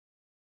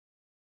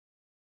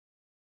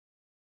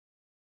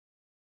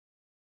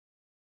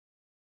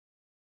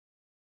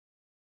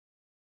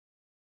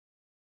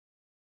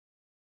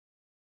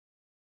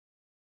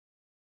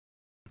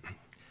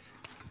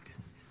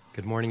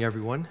Good morning,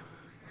 everyone.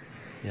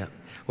 Yeah,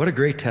 what a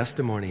great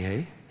testimony,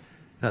 eh?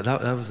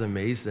 That was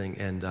amazing.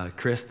 And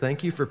Chris,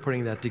 thank you for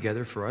putting that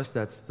together for us.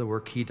 That's the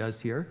work he does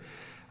here.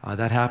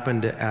 That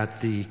happened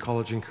at the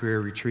College and Career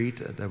Retreat.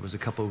 That was a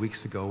couple of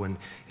weeks ago, and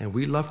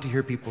we love to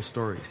hear people's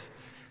stories.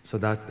 So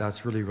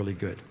that's really, really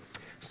good.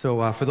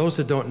 So for those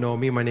that don't know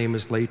me, my name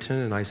is Leighton,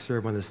 and I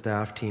serve on the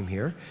staff team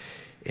here.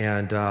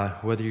 And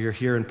whether you're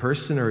here in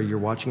person or you're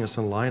watching us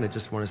online, I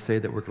just want to say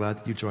that we're glad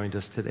that you joined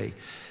us today.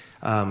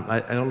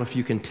 I don't know if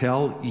you can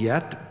tell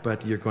yet,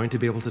 but you're going to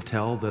be able to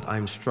tell that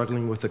I'm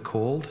struggling with a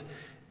cold.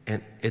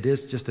 And it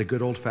is just a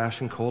good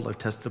old-fashioned cold. I've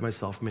tested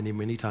myself many,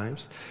 many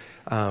times.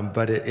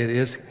 But it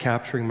is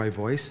capturing my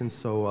voice, and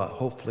so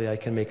hopefully I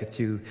can make it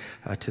to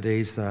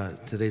today's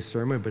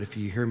sermon. But if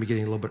you hear me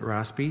getting a little bit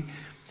raspy,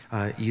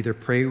 either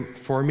pray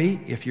for me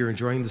if you're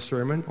enjoying the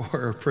sermon,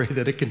 or pray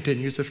that it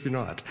continues if you're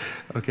not,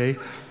 okay?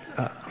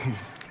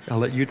 I'll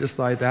let you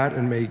decide that,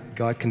 and may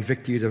God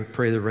convict you to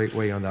pray the right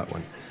way on that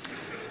one.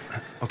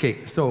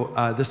 Okay, so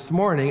this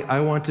morning I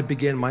want to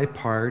begin my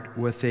part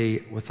with a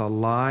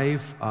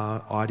live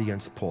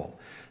audience poll.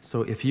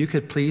 So if you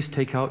could please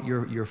take out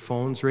your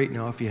phones right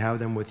now if you have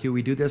them with you.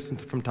 We do this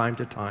from time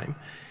to time.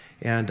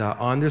 And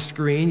on the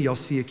screen, you'll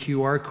see a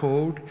QR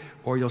code,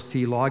 or you'll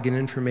see login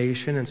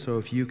information. And so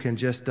if you can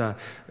just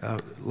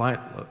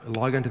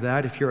log into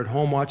that. If you're at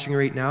home watching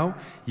right now,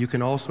 you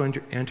can also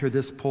enter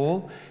this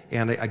poll.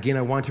 And again,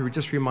 I want to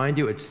just remind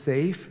you, it's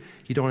safe.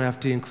 You don't have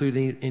to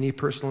include any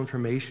personal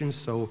information,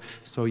 so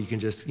you can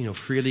just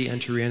freely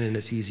enter in, and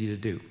it's easy to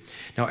do.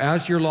 Now,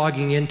 as you're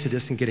logging into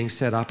this and getting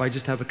set up, I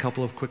just have a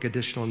couple of quick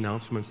additional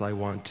announcements I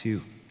want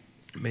to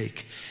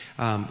make.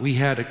 We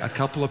had a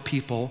couple of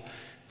people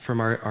from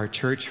our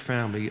church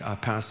family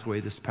passed away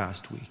this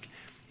past week.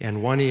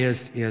 And one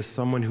is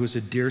someone who is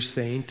a dear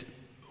saint,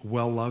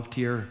 well-loved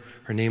here.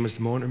 Her name is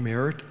Mona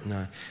Merritt.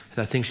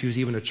 I think she was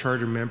even a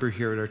charter member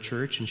here at our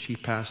church, and she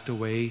passed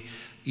away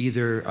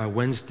either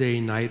Wednesday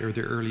night or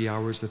the early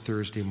hours of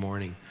Thursday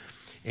morning.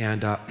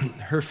 And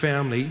her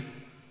family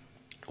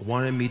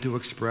wanted me to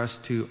express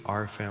to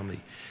our family,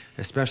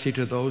 especially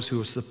to those who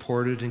have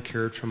supported and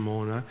cared for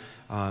Mona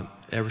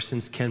ever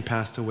since Ken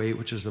passed away,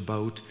 which is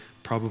about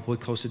probably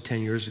close to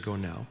 10 years ago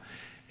now.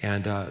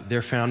 And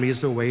their family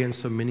is away, and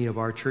so many of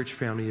our church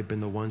family have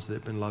been the ones that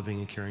have been loving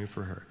and caring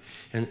for her.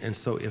 And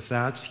so if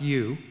that's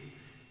you,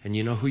 and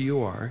you know who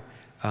you are,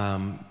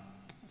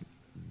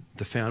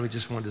 the family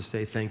just wanted to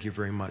say thank you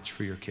very much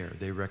for your care.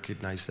 They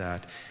recognize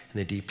that, and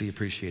they deeply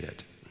appreciate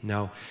it.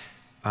 Now,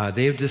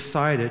 they've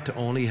decided to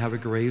only have a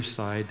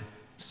graveside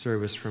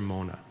service for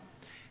Mona.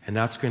 And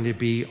that's going to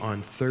be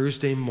on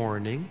Thursday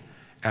morning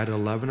at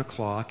 11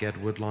 o'clock at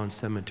Woodlawn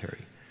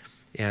Cemetery.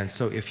 And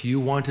so if you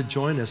want to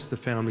join us, the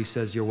family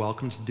says you're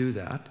welcome to do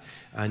that.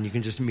 And you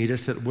can just meet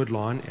us at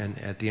Woodlawn and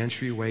at the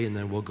entryway, and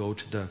then we'll go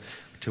to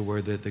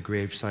where the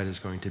gravesite is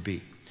going to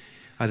be.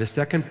 The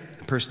second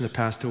person that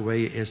passed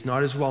away is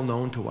not as well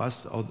known to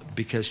us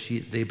because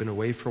they've been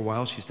away for a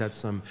while. She's had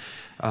some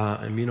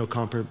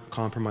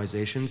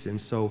immunocompromisations,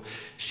 and so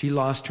she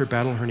lost her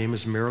battle. Her name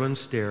is Marilyn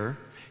Stair,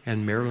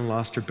 and Marilyn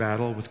lost her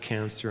battle with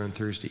cancer on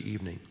Thursday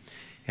evening.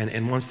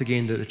 And once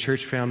again, the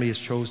church family has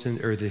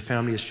chosen, or the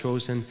family has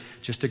chosen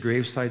just a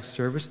graveside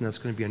service, and that's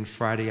going to be on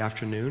Friday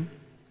afternoon.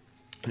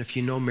 And if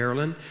you know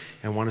Marilyn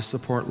and want to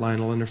support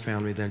Lionel and her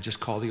family, then just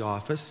call the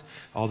office.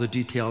 All the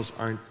details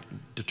aren't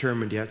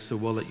determined yet, so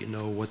we'll let you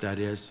know what that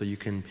is so you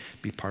can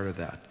be part of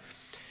that.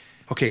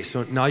 Okay,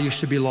 so now you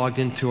should be logged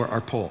into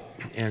our poll.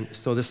 And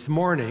so this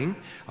morning,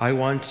 I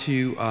want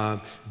to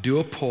do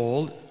a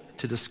poll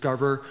to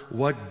discover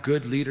what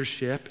good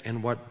leadership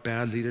and what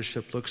bad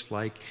leadership looks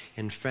like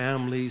in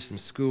families, in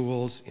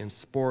schools, in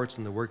sports,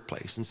 in the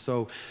workplace. And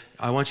so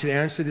I want you to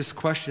answer this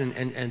question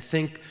and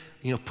think,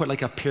 put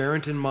like a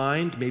parent in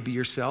mind, maybe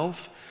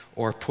yourself,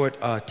 or put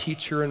a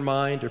teacher in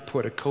mind, or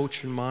put a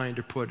coach in mind,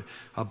 or put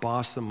a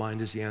boss in mind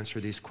as you answer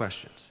these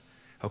questions.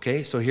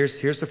 Okay, so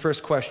here's the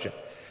first question.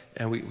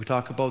 And we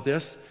talk about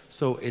this.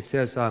 So it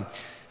says, a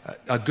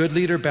good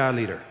leader, bad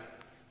leader.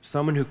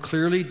 Someone who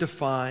clearly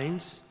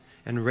defines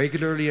and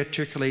regularly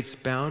articulates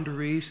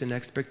boundaries and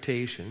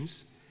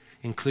expectations,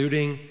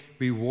 including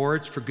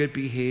rewards for good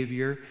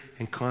behavior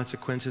and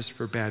consequences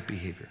for bad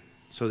behavior.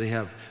 So they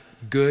have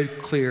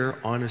good, clear,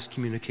 honest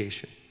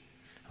communication.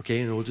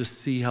 Okay, and we'll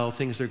just see how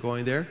things are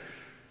going there.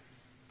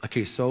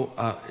 Okay, so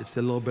it's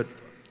a little bit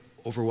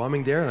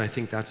overwhelming there, and I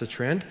think that's a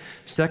trend.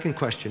 Second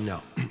question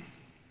now.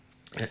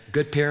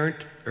 Good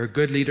parent or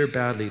good leader,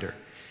 bad leader.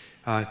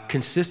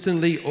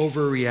 Consistently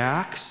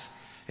overreacts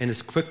and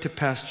is quick to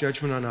pass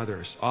judgment on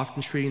others,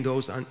 often treating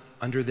those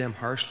under them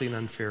harshly and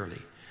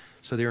unfairly.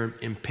 So they're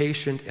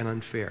impatient and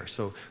unfair.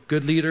 So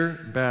good leader,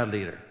 bad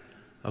leader.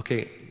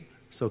 Okay,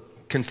 so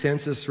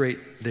consensus right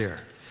there.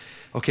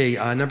 Okay,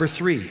 number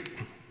 3,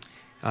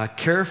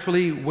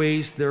 carefully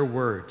weighs their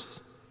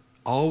words,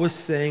 always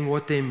saying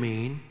what they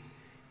mean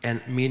and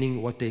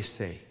meaning what they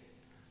say.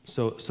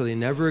 So they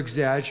never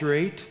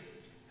exaggerate,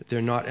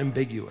 they're not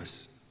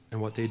ambiguous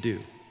in what they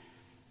do.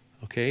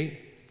 Okay?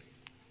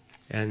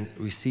 And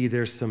we see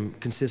there's some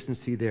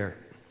consistency there.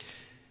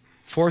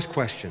 Fourth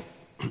question,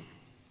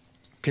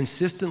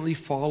 consistently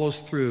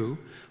follows through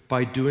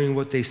by doing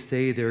what they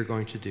say they're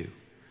going to do.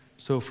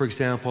 So for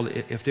example,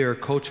 if they're a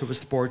coach of a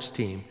sports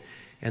team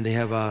and they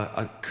have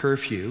a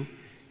curfew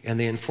and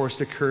they enforce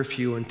the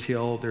curfew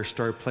until their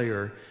star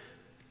player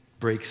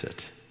breaks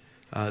it,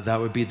 that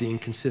would be the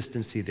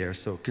inconsistency there.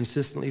 So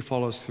consistently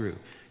follows through.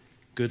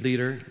 Good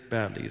leader,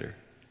 bad leader.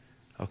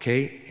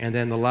 Okay, and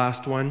then the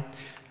last one,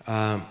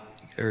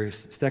 or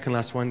second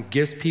last one,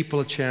 gives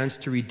people a chance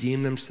to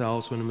redeem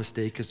themselves when a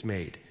mistake is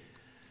made.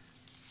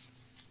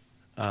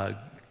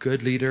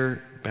 Good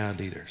leader, bad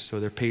leader. So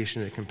they're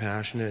patient and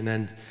compassionate. And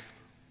then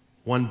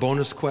one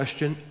bonus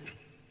question,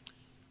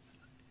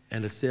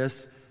 and it's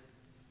this.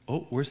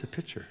 Oh, where's the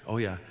picture? Oh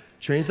yeah.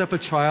 Trains up a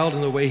child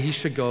in the way he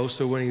should go,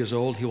 so when he is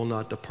old, he will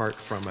not depart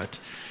from it.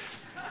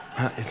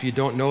 If you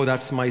don't know,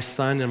 that's my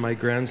son and my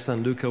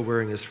grandson Luca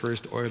wearing his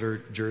first Oiler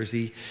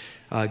jersey.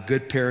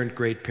 Good parent,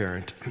 great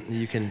parent.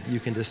 You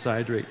can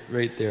decide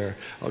right there.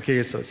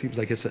 Okay, so it seems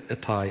like it's a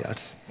tie.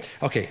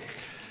 Okay,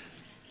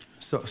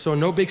 so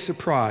no big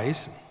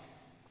surprise,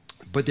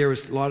 but there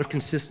was a lot of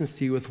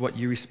consistency with what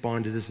you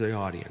responded as the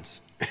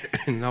audience.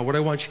 Now what I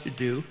want you to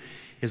do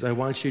is I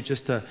want you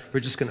we're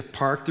just going to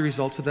park the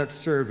results of that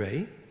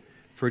survey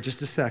for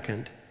just a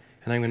second,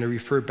 and I'm going to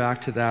refer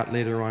back to that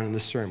later on in the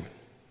sermon.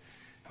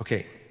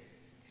 Okay,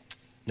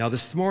 now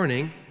this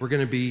morning we're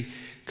going to be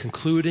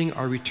concluding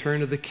our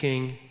Return of the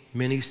King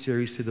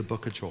mini-series through the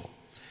book of Joel.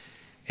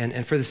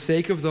 And for the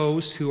sake of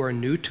those who are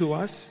new to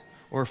us,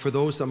 or for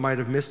those that might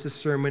have missed the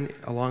sermon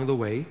along the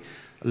way,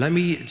 let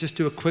me just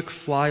do a quick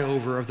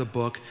flyover of the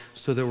book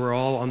so that we're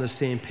all on the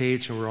same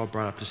page and we're all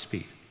brought up to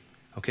speed.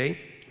 Okay?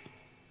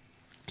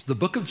 So the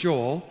book of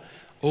Joel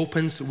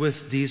opens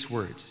with these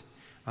words.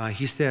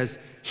 He says,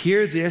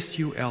 "Hear this,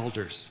 you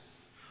elders.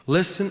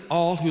 Listen,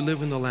 all who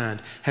live in the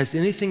land. Has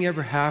anything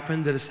ever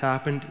happened that has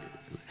happened?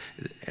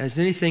 Has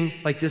anything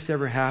like this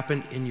ever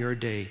happened in your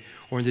day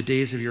or in the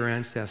days of your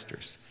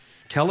ancestors?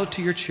 Tell it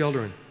to your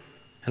children,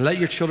 and let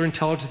your children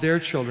tell it to their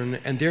children,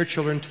 and their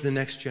children to the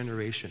next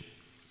generation."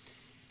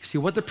 You see,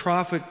 what the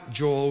prophet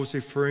Joel was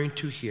referring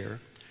to here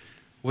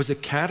was a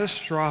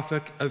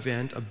catastrophic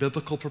event of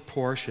biblical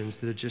proportions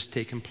that had just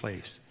taken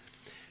place.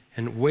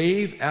 And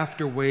wave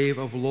after wave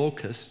of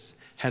locusts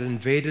had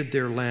invaded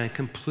their land,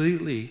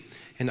 completely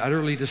and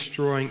utterly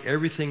destroying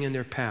everything in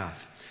their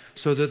path,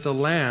 so that the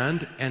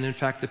land, and in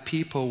fact the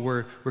people,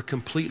 were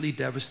completely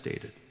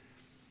devastated.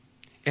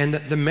 And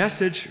the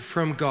message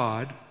from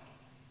God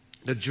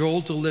that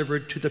Joel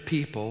delivered to the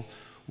people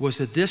was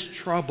that this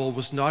trouble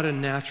was not a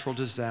natural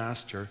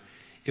disaster.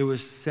 It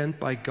was sent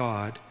by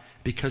God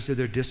because of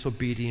their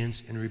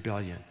disobedience and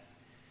rebellion.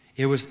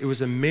 It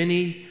was a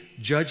mini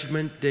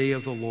judgment day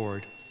of the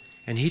Lord.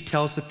 And he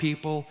tells the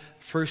people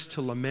first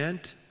to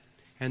lament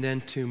and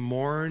then to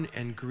mourn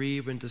and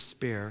grieve and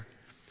despair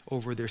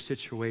over their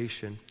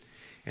situation.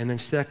 And then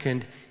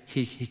second,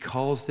 he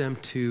calls them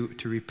to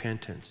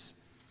repentance.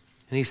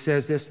 And he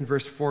says this in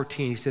verse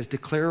 14. He says,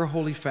 "Declare a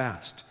holy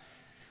fast.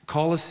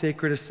 Call a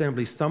sacred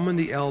assembly. Summon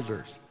the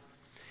elders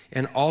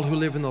and all who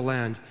live in the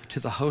land to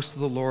the house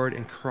of the Lord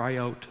and cry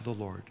out to the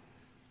Lord."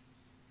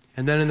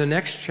 And then in the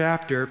next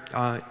chapter,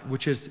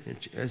 which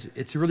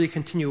it's really a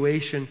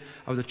continuation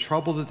of the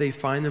trouble that they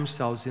find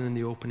themselves in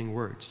the opening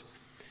words.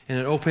 And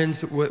it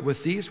opens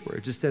with these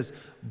words. It says,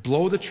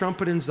 "Blow the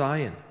trumpet in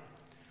Zion.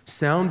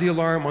 Sound the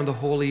alarm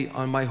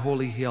on my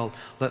holy hill.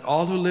 Let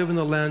all who live in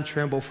the land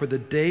tremble, for the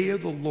day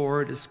of the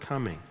Lord is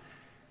coming."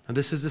 And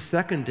this is the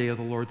second day of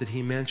the Lord that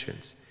he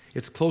mentions.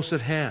 It's close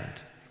at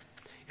hand.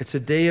 It's a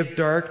day of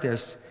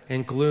darkness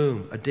and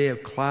gloom, a day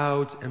of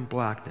clouds and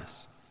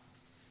blackness.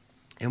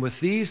 And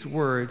with these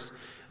words,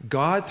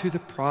 God, through the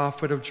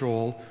prophet of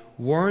Joel,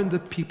 warned the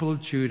people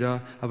of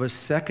Judah of a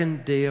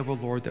second day of the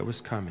Lord that was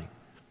coming.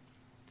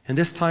 And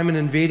this time an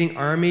invading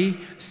army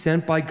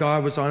sent by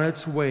God was on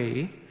its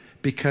way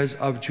because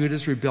of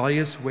Judah's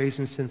rebellious ways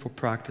and sinful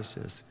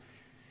practices.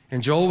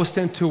 And Joel was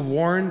sent to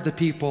warn the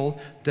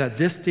people that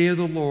this day of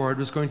the Lord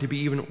was going to be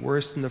even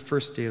worse than the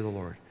first day of the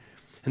Lord.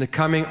 And the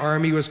coming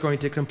army was going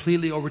to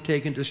completely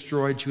overtake and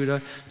destroy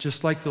Judah,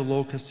 just like the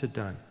locusts had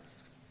done.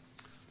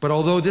 But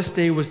although this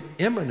day was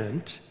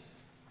imminent,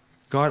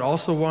 God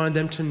also wanted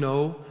them to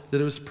know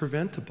that it was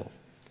preventable.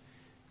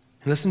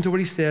 And listen to what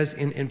he says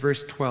in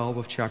verse 12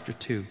 of chapter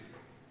 2.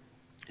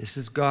 This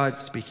is God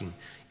speaking.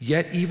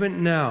 "Yet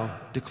even now,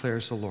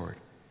 declares the Lord,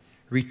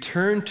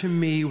 return to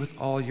me with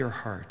all your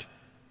heart,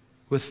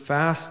 with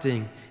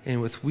fasting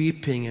and with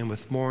weeping and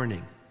with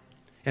mourning.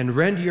 And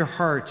rend your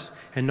hearts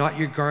and not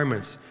your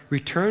garments.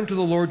 Return to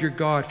the Lord your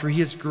God, for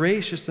he is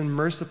gracious and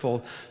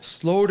merciful,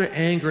 slow to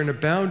anger and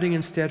abounding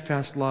in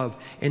steadfast love,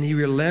 and he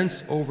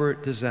relents over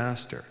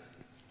disaster."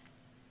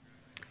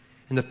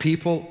 And the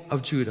people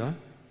of Judah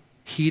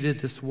heeded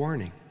this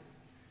warning,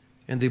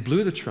 and they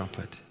blew the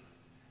trumpet,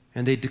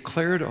 and they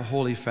declared a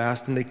holy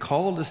fast, and they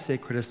called a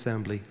sacred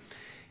assembly,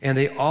 and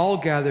they all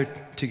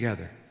gathered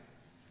together.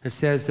 It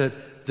says that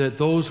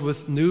those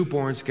with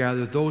newborns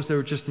gathered, those that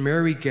were just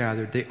married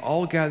gathered, they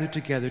all gathered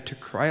together to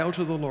cry out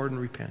to the Lord in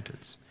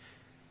repentance.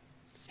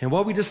 And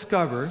what we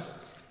discover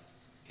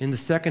in the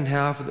second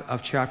half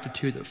of chapter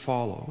 2 that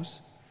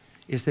follows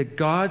is that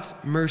God's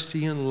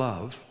mercy and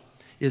love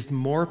is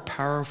more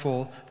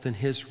powerful than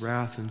his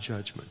wrath and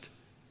judgment.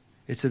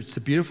 It's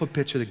a beautiful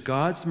picture that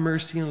God's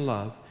mercy and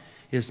love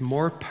is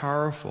more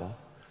powerful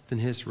than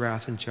his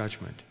wrath and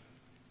judgment.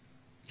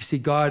 You see,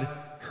 God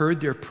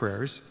heard their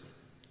prayers.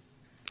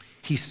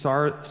 He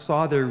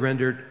saw their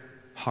rendered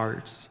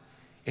hearts,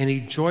 and he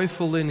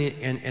joyfully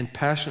and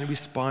passionately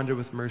responded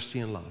with mercy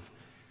and love,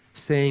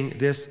 saying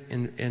this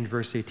in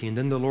verse 18,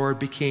 "Then the Lord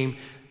became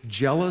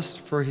jealous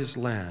for his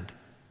land,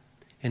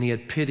 and he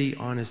had pity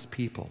on his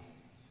people."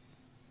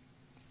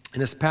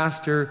 And as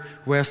Pastor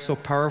West so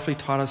powerfully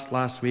taught us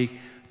last week,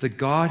 the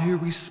God who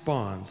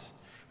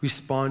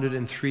responded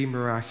in three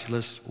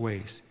miraculous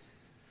ways.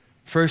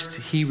 First,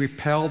 he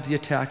repelled the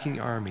attacking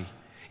army,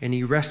 and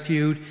he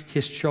rescued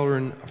his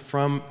children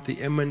from the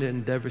imminent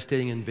and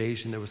devastating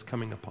invasion that was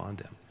coming upon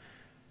them.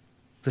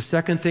 The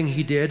second thing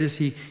he did is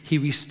he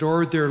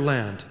restored their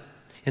land.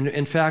 And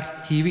in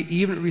fact, he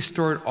even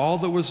restored all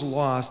that was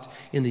lost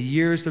in the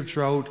years of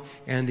drought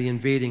and the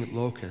invading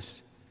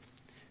locusts,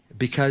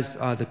 because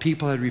the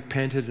people had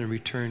repented and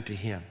returned to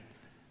him.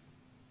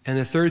 And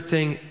the third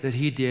thing that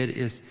he did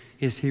is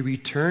he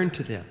returned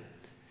to them.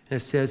 And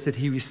it says that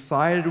he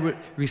resided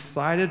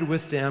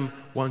with them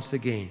once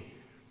again.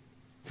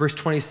 Verse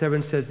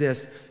 27 says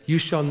this, "You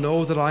shall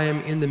know that I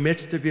am in the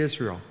midst of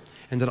Israel,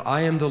 and that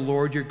I am the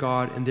Lord your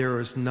God, and there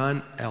is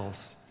none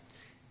else.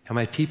 And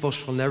my people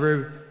shall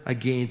never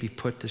again be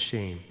put to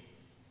shame."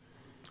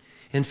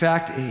 In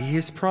fact,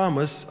 his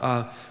promise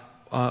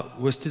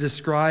was to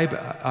describe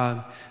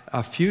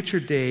a future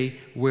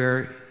day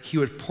where he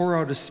would pour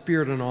out his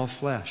Spirit on all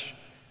flesh,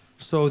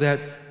 so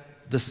that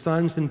the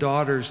sons and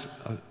daughters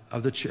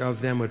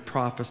of them would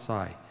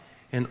prophesy,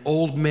 and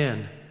old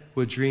men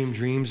would dream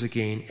dreams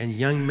again, and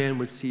young men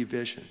would see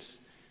visions.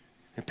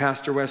 And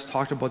Pastor West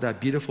talked about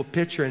that beautiful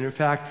picture, and in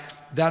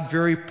fact, that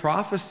very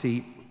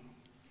prophecy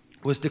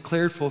was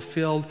declared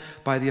fulfilled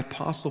by the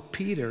Apostle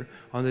Peter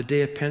on the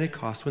day of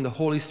Pentecost, when the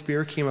Holy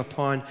Spirit came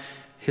upon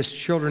his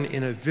children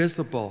in a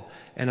visible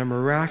and a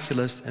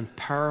miraculous and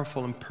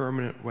powerful and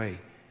permanent way.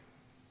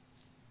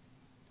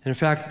 And in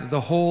fact,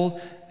 the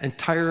whole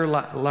entire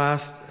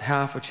last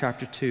half of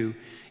chapter 2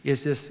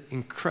 is this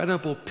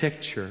incredible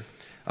picture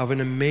of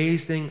an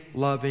amazing,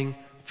 loving,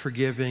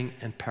 forgiving,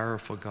 and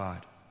powerful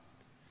God.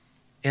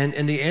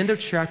 And the end of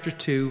chapter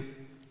 2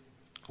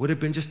 would have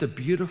been just a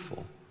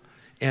beautiful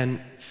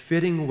and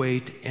fitting way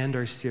to end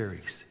our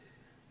series.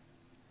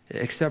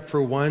 Except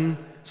for one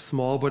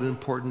small but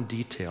important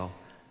detail,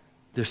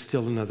 there's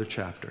still another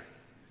chapter.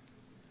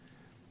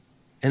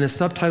 And the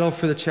subtitle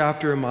for the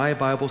chapter in my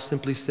Bible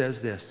simply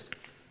says this: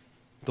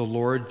 "The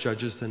Lord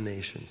judges the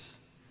nations."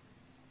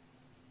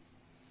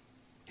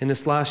 In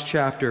this last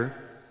chapter,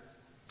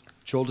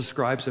 Joel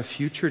describes a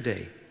future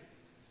day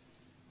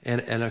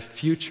and a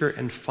future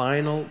and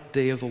final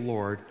day of the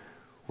Lord,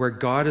 where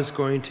God is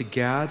going to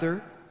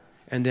gather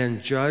and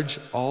then judge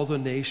all the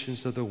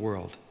nations of the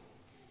world.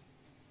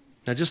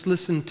 Now just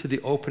listen to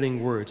the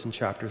opening words in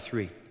chapter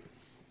 3.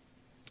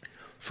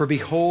 "For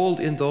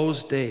behold, in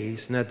those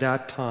days and at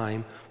that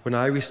time, when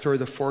I restore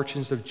the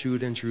fortunes of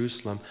Judah and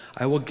Jerusalem,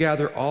 I will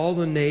gather all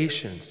the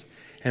nations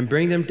and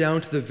bring them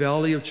down to the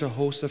valley of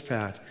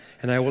Jehoshaphat,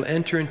 and I will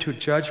enter into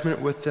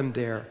judgment with them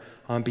there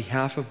on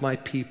behalf of my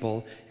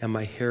people and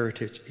my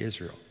heritage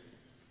Israel."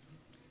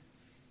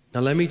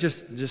 Now let me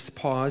just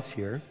pause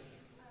here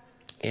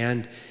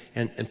and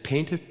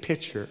paint a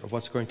picture of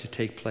what's going to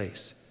take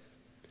place.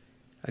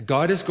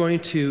 God is going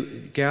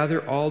to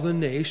gather all the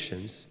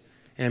nations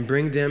and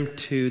bring them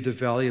to the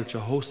valley of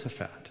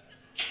Jehoshaphat.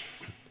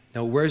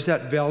 Now, where's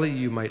that valley,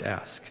 you might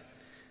ask?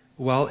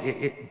 Well,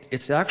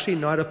 it's actually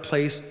not a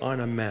place on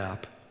a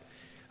map.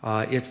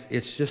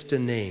 It's just a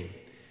name.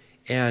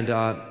 And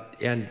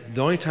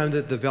the only time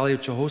that the valley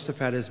of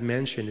Jehoshaphat is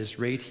mentioned is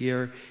right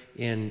here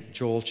in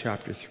Joel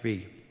chapter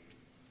 3.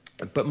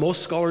 But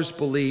most scholars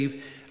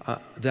believe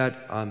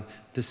that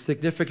the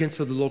significance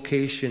of the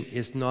location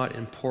is not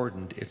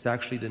important. It's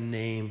actually the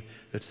name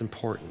that's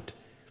important.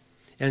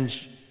 And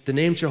the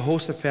name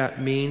Jehoshaphat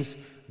means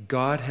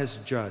God has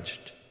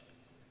judged.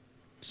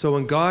 So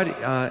when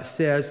God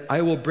says,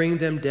 "I will bring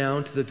them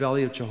down to the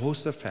valley of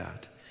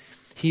Jehoshaphat,"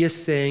 he is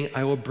saying,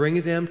 "I will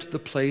bring them to the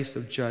place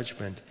of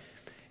judgment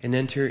and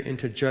enter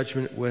into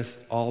judgment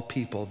with all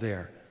people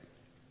there."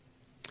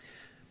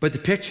 But the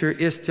picture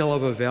is still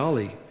of a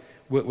valley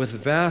with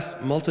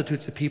vast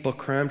multitudes of people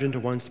crammed into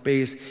one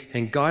space,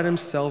 and God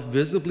himself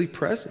visibly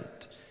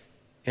present,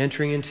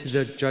 entering into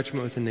the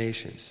judgment with the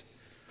nations.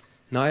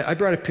 Now, I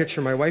brought a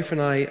picture. My wife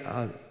and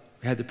I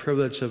had the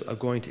privilege of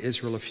going to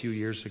Israel a few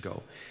years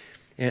ago.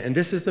 And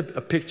this is a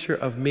picture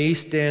of me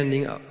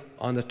standing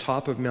on the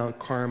top of Mount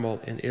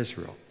Carmel in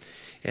Israel.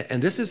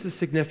 And this is a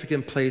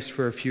significant place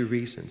for a few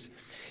reasons.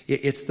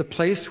 It's the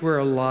place where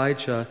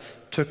Elijah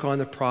took on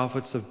the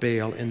prophets of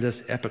Baal in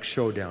this epic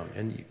showdown.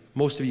 And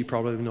most of you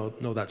probably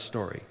know that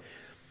story.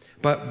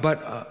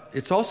 But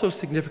it's also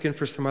significant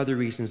for some other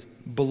reasons.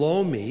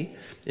 Below me,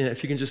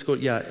 if you can just go,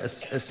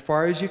 as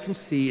far as you can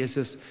see is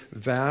this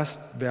vast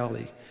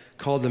valley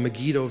called the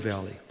Megiddo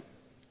Valley.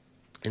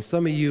 And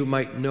some of you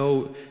might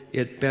know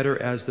it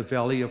better as the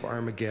Valley of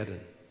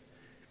Armageddon.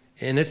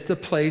 And it's the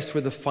place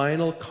where the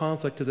final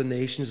conflict of the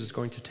nations is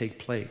going to take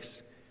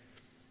place.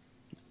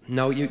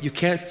 Now, you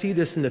can't see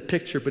this in the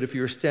picture, but if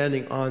you were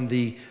standing on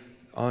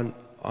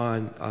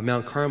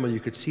Mount Carmel, you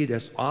could see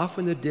this. Off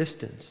in the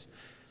distance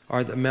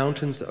are the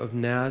mountains of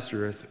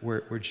Nazareth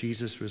where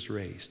Jesus was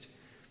raised.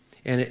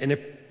 And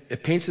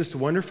it paints this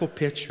wonderful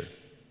picture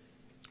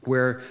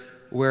where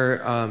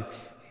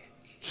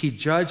he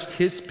judged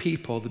his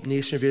people, the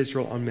nation of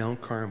Israel, on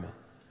Mount Carmel.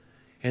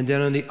 And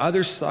then on the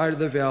other side of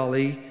the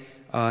valley,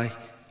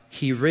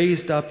 he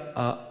raised up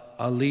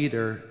a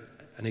leader,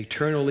 an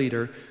eternal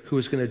leader, who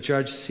was going to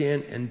judge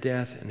sin and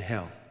death and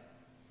hell.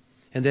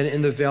 And then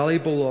in the valley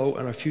below,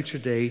 on a future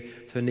day,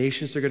 the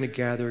nations are going to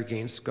gather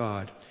against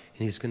God,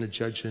 and he's going to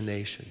judge the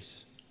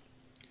nations.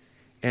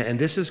 And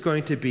this is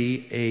going to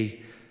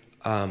be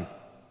an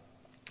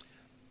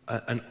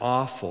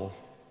awful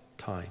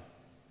time.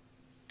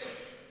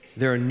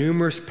 There are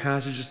numerous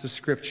passages of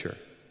Scripture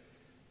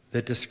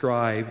that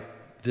describe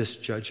this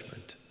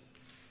judgment.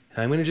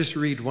 And I'm going to just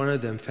read one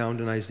of them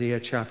found in Isaiah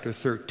chapter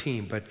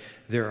 13, but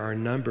there are a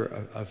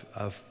number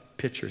of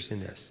pictures in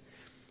this.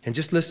 And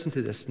just listen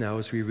to this now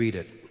as we read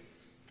it.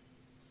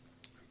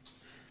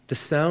 The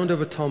sound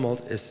of a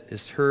tumult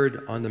is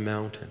heard on the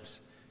mountains,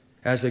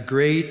 of a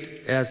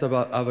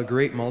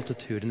great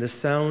multitude, and the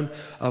sound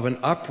of an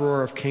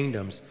uproar of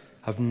kingdoms,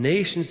 of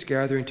nations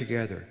gathering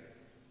together.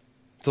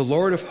 The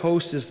Lord of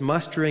hosts is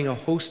mustering a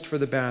host for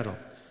the battle.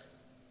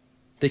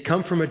 They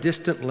come from a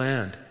distant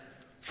land,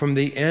 from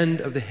the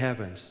end of the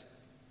heavens.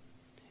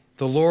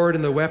 The Lord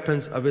and the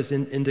weapons of his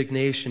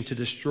indignation to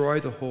destroy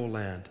the whole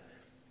land.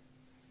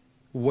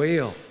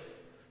 Wail,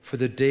 for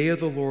the day of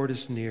the Lord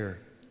is near.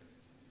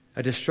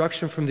 A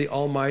destruction from the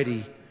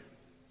Almighty,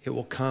 it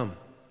will come.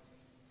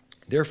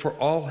 Therefore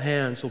all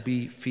hands will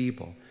be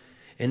feeble,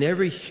 and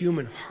every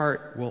human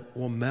heart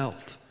will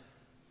melt.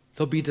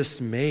 They'll be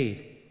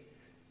dismayed.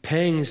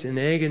 Pangs and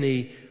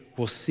agony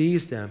will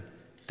seize them.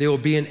 They will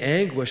be in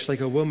anguish like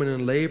a woman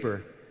in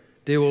labor.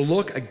 They will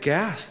look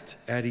aghast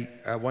at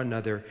one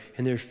another,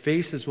 and their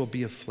faces will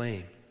be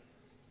aflame.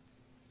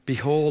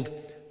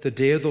 Behold, the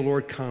day of the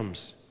Lord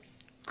comes,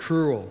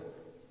 cruel,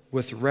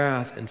 with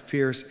wrath and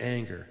fierce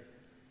anger,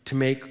 to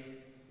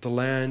make the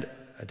land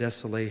a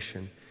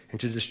desolation, and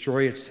to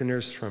destroy its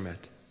sinners from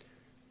it.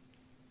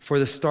 For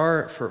the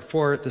stars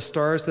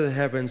of the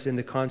heavens and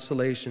the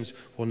constellations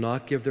will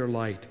not give their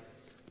light.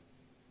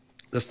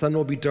 The sun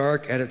will be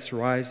dark at its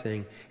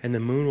rising, and the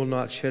moon will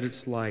not shed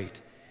its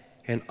light.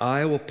 And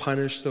I will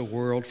punish the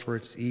world for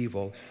its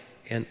evil,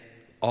 and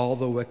all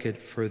the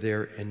wicked for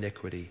their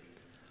iniquity.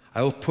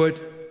 I will put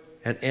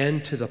an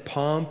end to the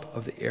pomp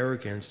of the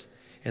arrogance,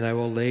 and I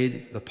will lay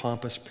the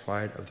pompous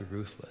pride of the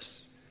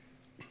ruthless.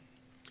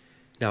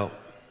 Now,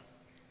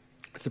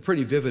 it's a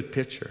pretty vivid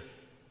picture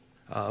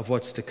of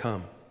what's to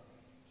come.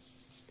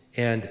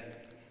 And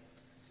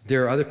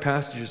there are other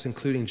passages,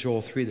 including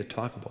Joel 3, that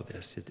talk about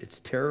this. It's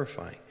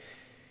terrifying.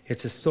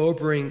 It's a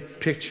sobering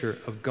picture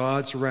of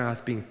God's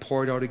wrath being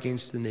poured out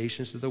against the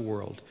nations of the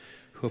world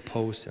who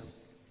oppose him.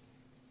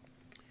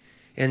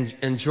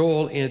 And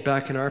Joel,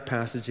 back in our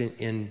passage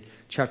in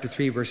chapter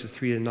 3, verses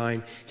 3 to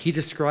 9, he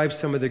describes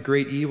some of the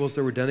great evils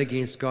that were done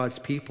against God's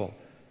people.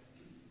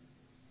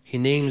 He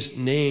names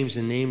names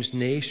and names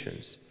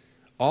nations,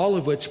 all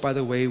of which, by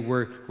the way,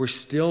 were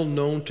still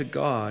known to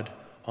God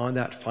on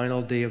that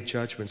final day of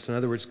judgment. So in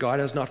other words, God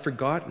has not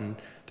forgotten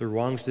the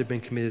wrongs that have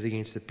been committed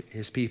against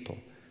his people.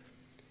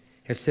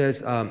 It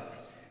says,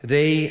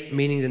 they,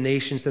 meaning the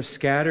nations, have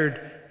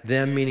scattered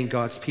them, meaning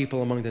God's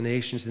people, among the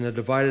nations, and have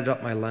divided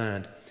up my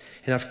land,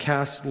 and have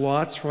cast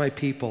lots for my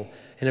people,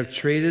 and have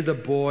traded a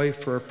boy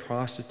for a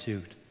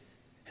prostitute,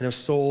 and have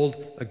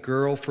sold a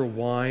girl for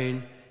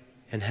wine,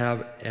 and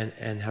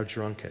have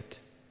drunk it.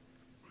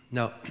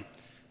 Now,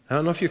 I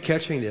don't know if you're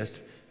catching this,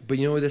 but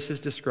you know what this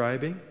is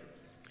describing?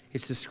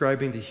 It's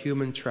describing the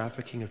human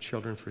trafficking of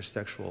children for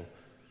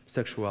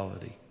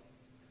sexuality.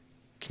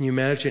 Can you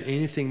imagine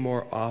anything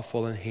more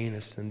awful and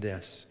heinous than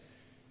this?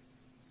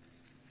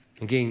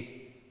 Again,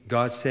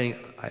 God's saying,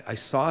 I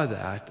saw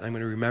that. I'm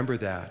going to remember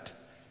that.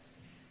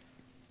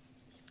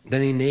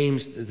 Then he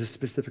names the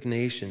specific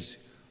nations.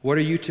 What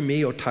are you to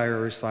me, O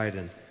Tyre or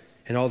Sidon,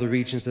 and all the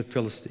regions of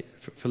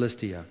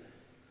Philistia?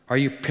 Are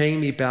you paying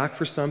me back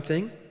for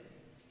something?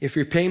 If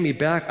you're paying me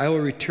back, I will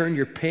return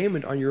your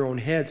payment on your own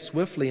head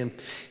swiftly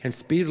and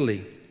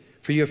speedily.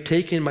 For you have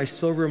taken my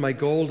silver and my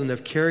gold and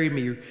have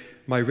carried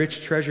my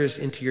rich treasures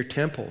into your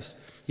temples.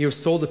 You have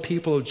sold the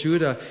people of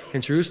Judah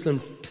and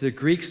Jerusalem to the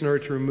Greeks in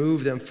order to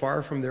remove them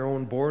far from their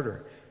own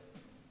border.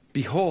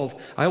 Behold,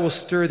 I will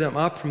stir them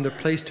up from the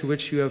place to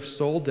which you have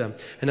sold them,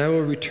 and I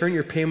will return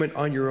your payment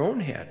on your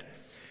own head.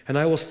 And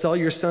I will sell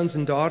your sons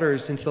and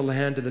daughters into the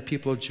land of the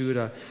people of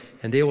Judah,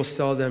 and they will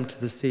sell them to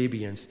the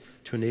Sabeans,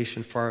 to a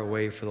nation far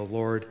away, for the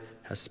Lord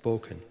has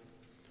spoken.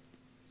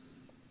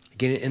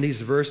 Again, in these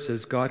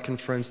verses, God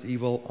confronts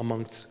evil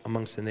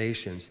amongst the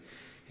nations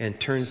and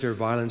turns their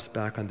violence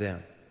back on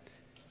them.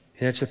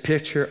 And it's a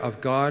picture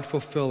of God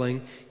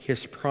fulfilling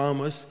his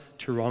promise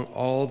to wrong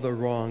all the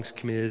wrongs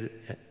committed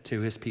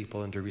to his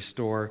people and to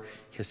restore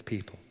his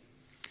people.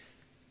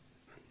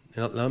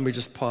 Now, let me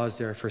just pause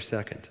there for a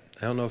second.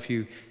 I don't know if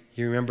you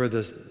remember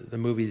the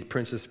movie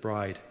Princess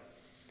Bride.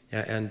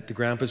 And the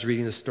grandpa's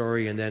reading the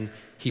story, and then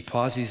he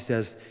pauses. He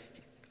says,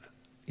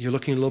 "You're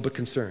looking a little bit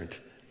concerned."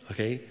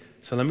 Okay?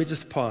 So let me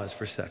just pause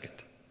for a second.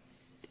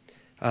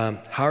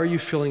 How are you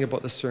feeling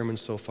about the sermon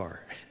so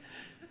far?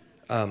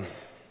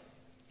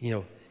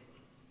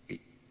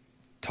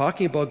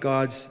 Talking about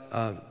God's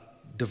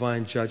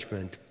divine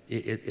judgment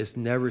is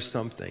never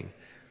something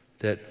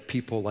that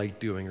people like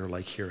doing or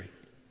like hearing.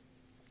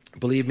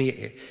 Believe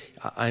me,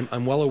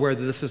 I'm well aware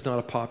that this is not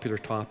a popular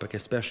topic,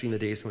 especially in the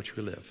days in which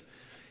we live.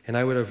 And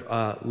I would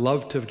have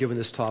loved to have given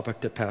this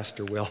topic to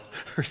Pastor Will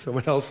or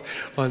someone else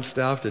on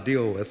staff to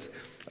deal with.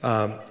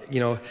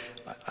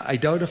 I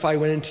doubt if I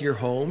went into your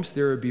homes,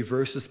 there would be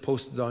verses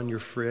posted on your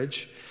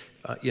fridge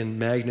in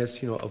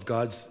magnets, of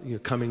God's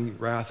coming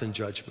wrath and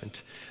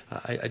judgment.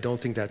 I don't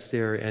think that's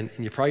there. And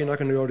you're probably not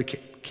going to go to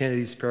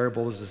Kennedy's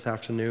Parables this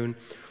afternoon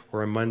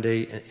or on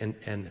Monday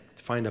and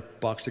find a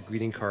box of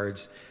greeting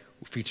cards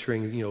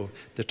featuring,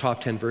 the top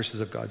 10 verses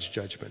of God's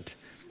judgment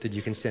that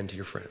you can send to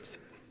your friends.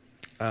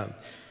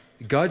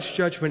 God's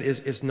judgment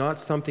is not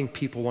something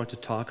people want to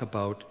talk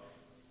about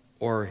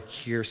or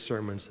hear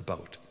sermons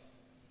about.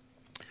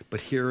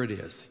 But here it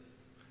is.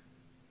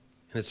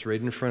 And it's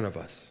right in front of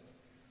us.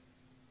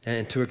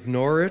 And to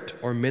ignore it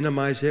or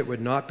minimize it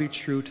would not be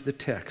true to the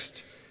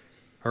text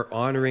or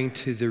honoring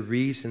to the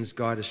reasons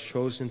God has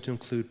chosen to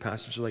include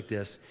passages like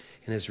this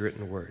in his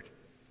written word.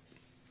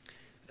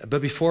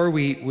 But before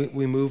we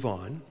move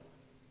on,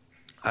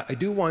 I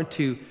do want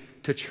to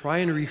try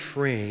and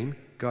reframe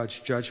God's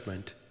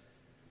judgment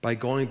by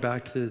going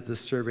back to the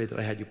survey that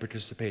I had you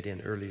participate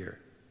in earlier,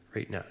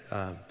 right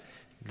now,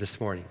 this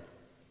morning.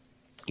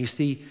 You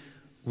see,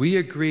 we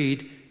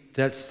agreed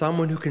that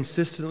someone who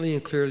consistently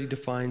and clearly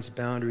defines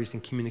boundaries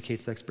and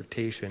communicates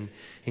expectation,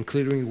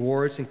 including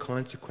rewards and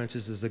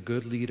consequences, is a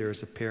good leader,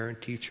 as a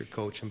parent, teacher,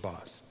 coach, and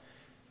boss.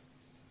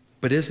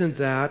 But isn't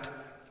that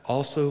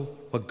also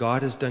what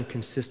God has done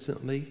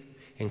consistently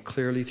and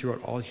clearly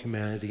throughout all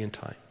humanity and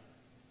time?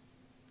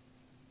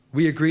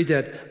 We agreed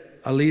that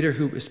a leader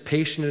who is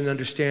patient and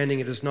understanding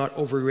and does not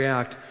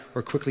overreact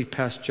or quickly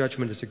pass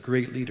judgment is a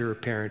great leader or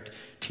parent,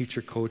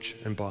 teacher, coach,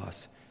 and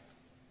boss.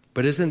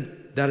 But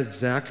isn't that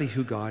exactly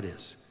who God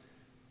is?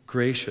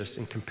 Gracious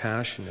and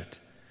compassionate,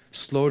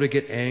 slow to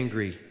get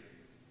angry,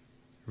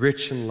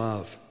 rich in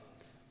love,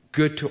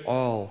 good to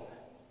all,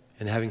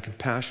 and having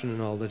compassion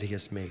in all that he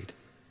has made.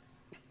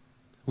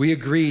 We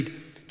agreed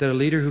that a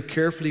leader who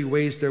carefully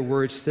weighs their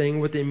words,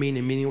 saying what they mean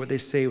and meaning what they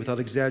say without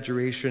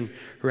exaggeration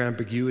or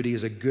ambiguity,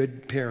 is a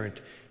good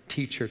parent,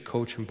 teacher,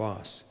 coach, and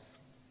boss.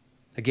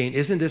 Again,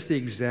 isn't this the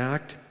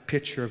exact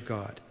picture of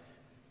God?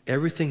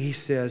 Everything he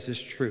says is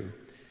true,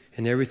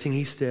 and everything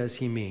he says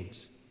he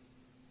means.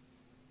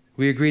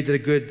 We agreed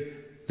that good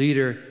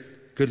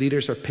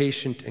leaders are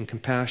patient and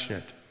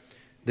compassionate.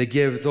 They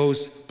give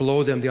those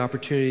below them the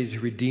opportunity to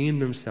redeem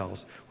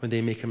themselves when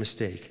they make a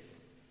mistake.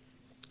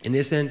 And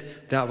isn't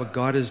that what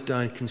God has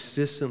done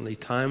consistently,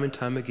 time and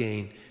time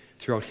again,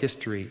 throughout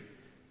history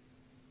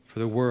for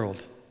the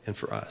world and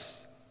for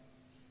us?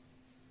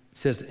 It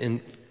says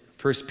in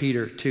 1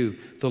 Peter 2,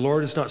 "The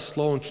Lord is not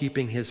slow in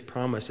keeping his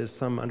promise, as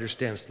some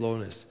understand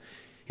slowness.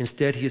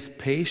 Instead, he is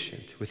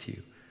patient with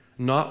you,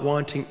 not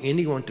wanting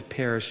anyone to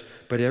perish,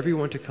 but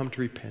everyone to come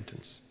to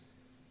repentance."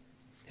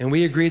 And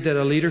we agreed that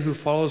a leader who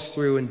follows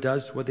through and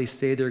does what they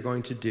say they're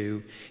going to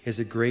do is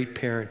a great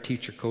parent,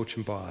 teacher, coach,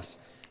 and boss.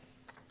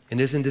 And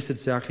isn't this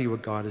exactly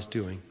what God is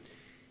doing?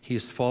 He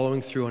is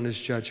following through on his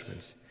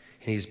judgments,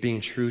 and he's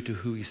being true to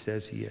who he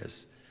says he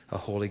is, a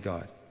holy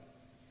God.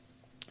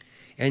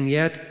 And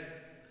yet,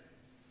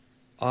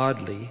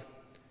 oddly,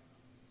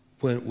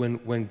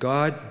 when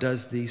God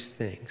does these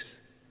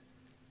things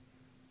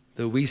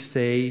that we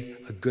say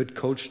a good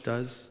coach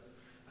does,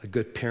 a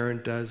good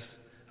parent does,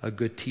 a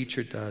good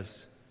teacher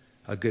does,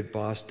 a good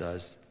boss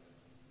does,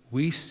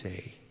 we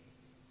say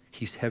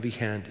he's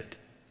heavy-handed,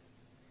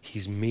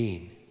 he's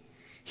mean,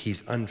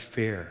 he's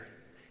unfair,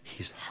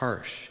 he's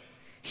harsh,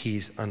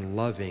 he's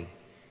unloving,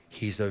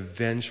 he's a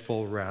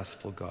vengeful,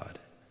 wrathful God.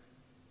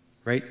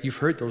 Right? You've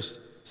heard those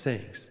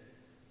sayings.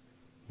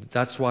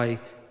 That's why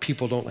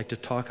people don't like to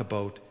talk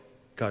about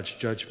God's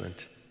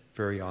judgment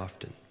very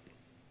often.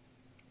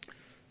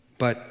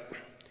 But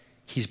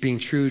he's being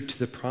true to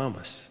the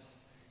promise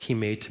he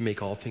made to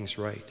make all things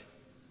right.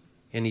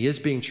 And he is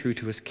being true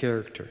to his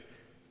character,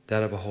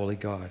 that of a holy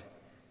God.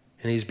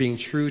 And he's being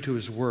true to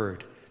his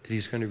word, that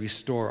he's going to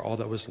restore all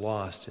that was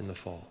lost in the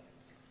fall.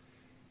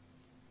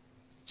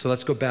 So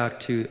let's go back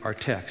to our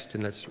text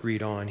and let's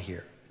read on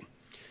here.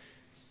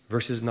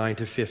 Verses 9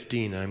 to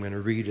 15, I'm going to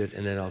read it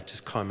and then I'll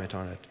just comment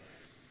on it.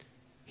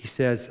 He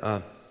says,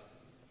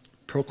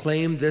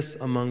 "Proclaim this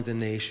among the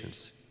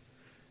nations.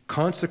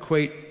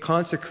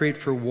 Consecrate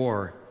for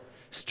war.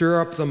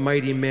 Stir up the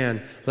mighty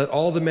men. Let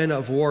all the men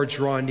of war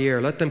draw near.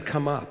 Let them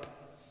come up.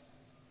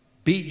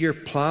 Beat your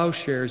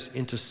plowshares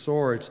into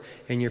swords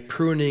and your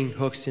pruning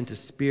hooks into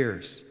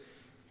spears.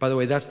 By the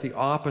way, that's the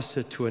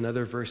opposite to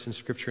another verse in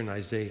Scripture in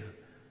Isaiah.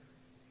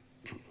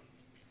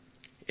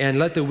 And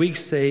let the weak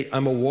say,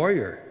 I'm a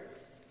warrior.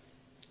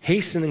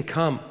 Hasten and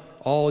come,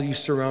 all you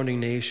surrounding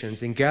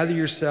nations, and gather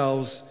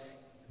yourselves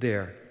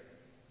there.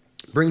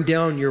 Bring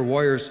down your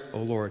warriors, O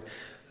Lord.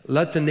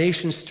 Let the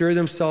nations stir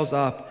themselves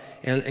up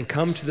and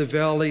come to the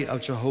valley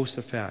of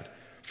Jehoshaphat.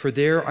 For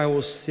there I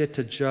will sit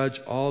to judge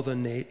all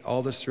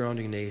the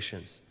surrounding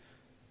nations.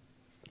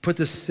 Put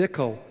the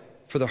sickle,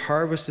 for the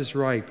harvest is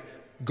ripe.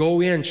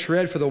 Go in,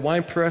 shred, for the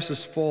winepress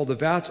is full. The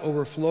vats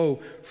overflow,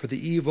 for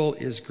the evil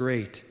is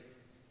great.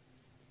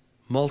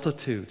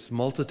 Multitudes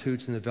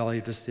in the valley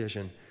of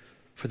decision.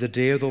 For the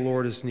day of the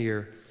Lord is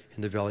near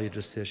in the valley of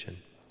decision.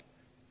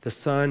 The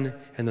sun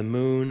and the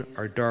moon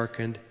are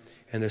darkened,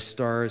 and the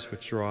stars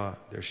withdraw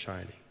their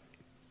shining.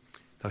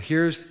 Now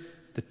here's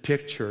the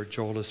picture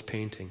Joel is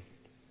painting.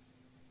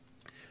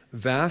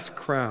 Vast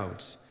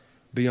crowds,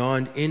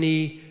 beyond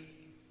any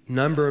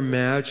number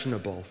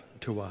imaginable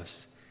to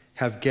us,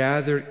 have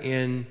gathered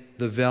in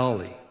the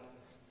valley.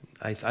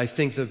 I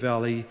think the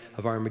valley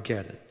of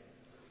Armageddon.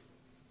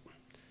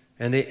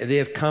 And they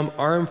have come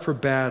armed for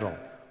battle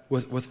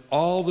with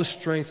all the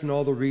strength and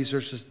all the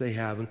resources they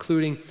have,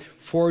 including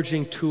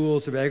forging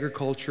tools of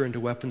agriculture into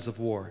weapons of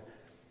war.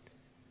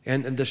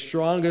 And the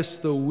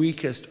strongest, the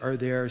weakest are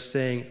there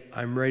saying,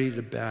 I'm ready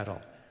to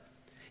battle.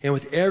 And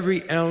with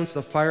every ounce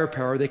of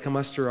firepower they can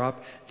muster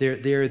up,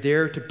 they're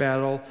there to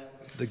battle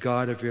the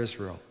God of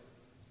Israel.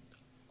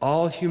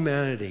 All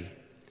humanity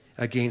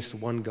against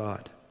one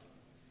God.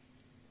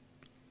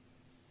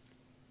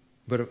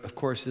 But of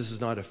course, this is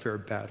not a fair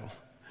battle.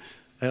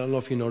 I don't know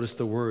if you noticed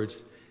the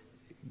words.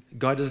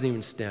 God doesn't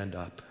even stand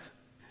up.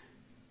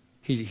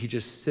 He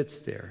just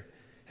sits there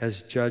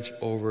as judge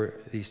over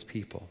these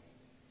people.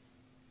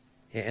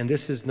 And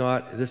this is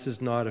not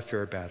a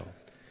fair battle,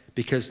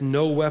 because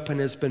no weapon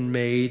has been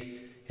made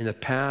in the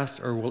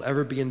past or will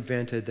ever be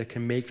invented that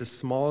can make the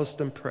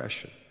smallest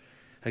impression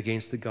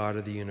against the God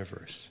of the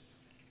universe.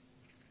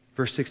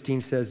 Verse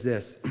 16 says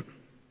this,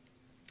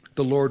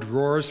 the Lord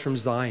roars from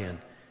Zion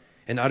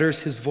and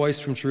utters his voice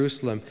from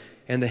Jerusalem,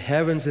 and the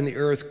heavens and the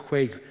earth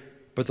quake,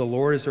 but the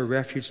Lord is a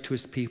refuge to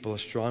his people, a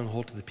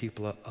stronghold to the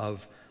people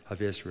of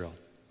Israel.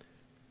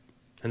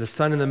 And the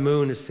sun and the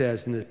moon, it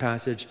says in the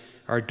passage,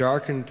 are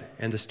darkened,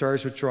 and the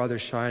stars withdraw their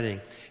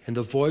shining. And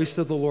the voice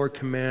of the Lord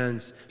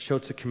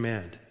shouts a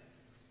command.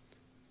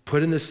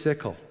 Put in the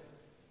sickle,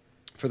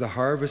 for the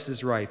harvest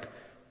is ripe.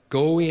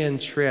 Go in,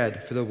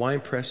 tread, for the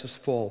winepress is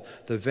full.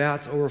 The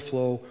vats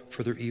overflow,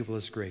 for their evil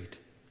is great.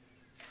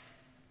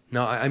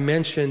 Now, I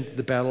mentioned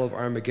the Battle of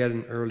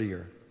Armageddon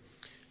earlier,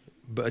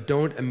 but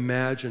don't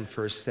imagine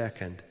for a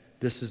second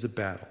this is a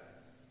battle.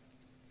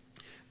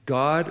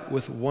 God,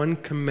 with one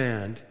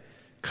command,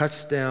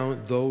 cuts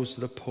down those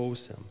that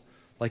oppose him,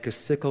 like a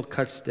sickle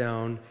cuts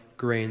down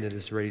grain that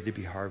is ready to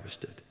be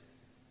harvested.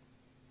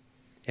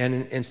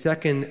 And in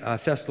 2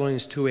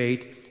 Thessalonians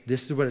 2:8,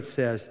 this is what it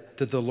says,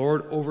 that the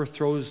Lord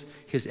overthrows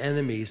his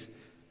enemies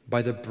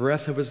by the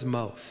breath of his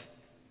mouth.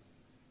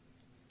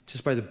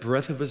 Just by the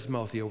breath of his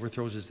mouth, he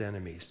overthrows his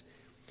enemies,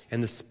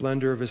 and the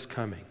splendor of his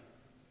coming.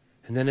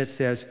 And then it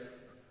says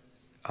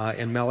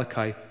in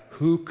Malachi,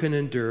 who can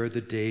endure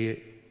the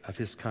day of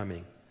his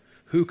coming?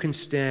 Who can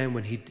stand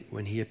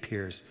when he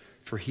appears?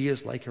 For he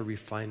is like a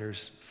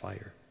refiner's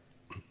fire.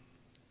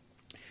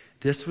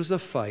 This was a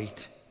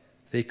fight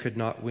they could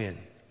not win,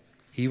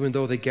 even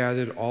though they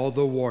gathered all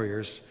their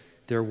warriors,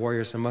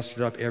 and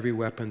mustered up every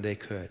weapon they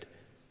could.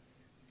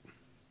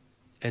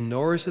 And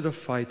nor is it a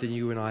fight that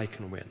you and I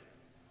can win.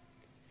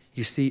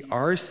 You see,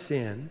 our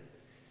sin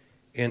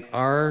and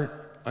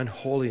our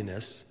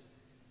unholiness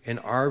and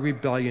our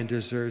rebellion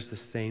deserves the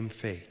same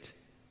fate.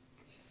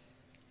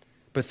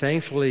 But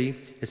thankfully,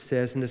 it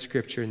says in the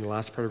scripture in the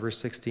last part of verse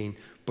 16,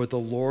 but the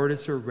Lord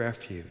is a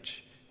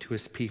refuge to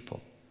his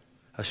people,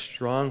 a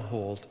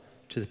stronghold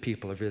to the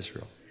people of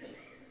Israel.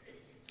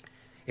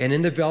 And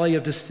in the valley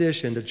of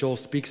decision that Joel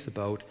speaks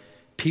about,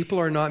 people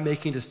are not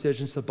making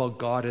decisions about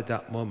God at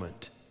that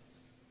moment.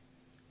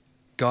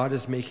 God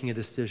is making a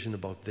decision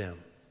about them.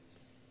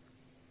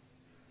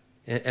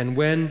 And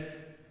when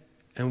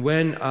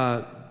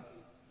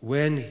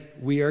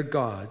we are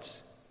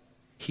God's,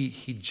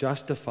 He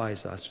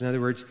justifies us. In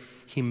other words,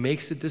 he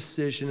makes a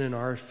decision in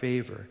our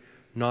favor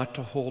not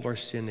to hold our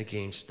sin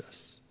against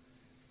us.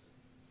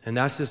 And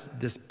that's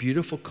this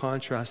beautiful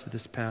contrast to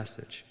this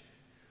passage.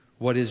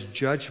 What is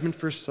judgment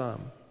for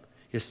some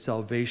is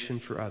salvation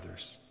for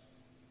others.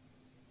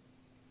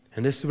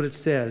 And this is what it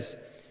says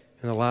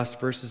in the last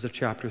verses of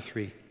chapter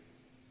 3.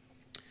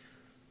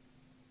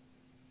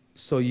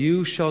 So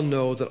you shall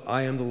know that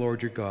I am the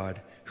Lord your God,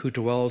 who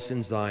dwells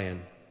in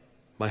Zion,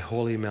 my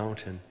holy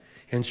mountain.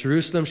 And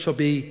Jerusalem shall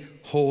be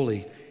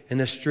holy, and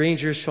the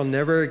strangers shall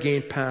never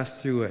again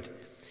pass through it.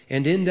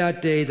 And in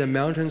that day the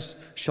mountains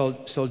shall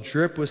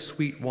drip with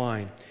sweet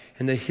wine,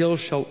 and the hills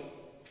shall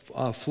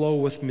flow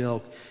with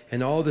milk,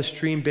 and all the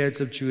stream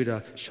beds of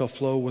Judah shall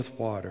flow with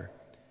water.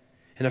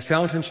 And a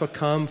fountain shall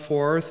come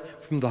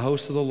forth from the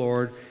house of the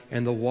Lord,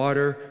 and the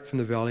water from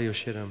the valley of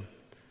Shittim.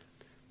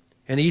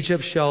 And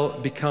Egypt shall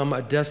become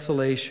a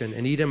desolation,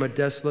 and Edom a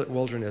desolate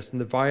wilderness,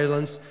 and the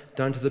violence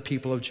done to the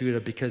people of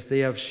Judah, because they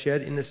have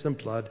shed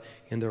innocent blood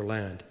in their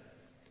land.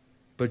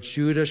 But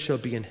Judah shall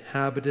be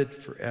inhabited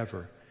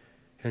forever,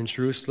 and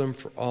Jerusalem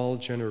for all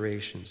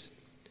generations.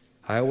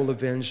 I will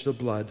avenge their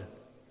blood.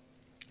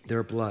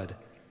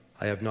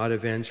 I have not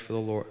avenged, for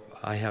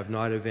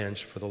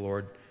the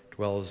Lord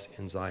dwells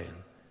in Zion.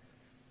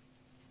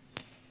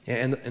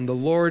 And the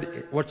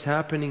Lord, what's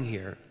happening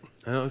here,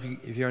 I don't know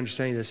if you're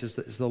understanding this,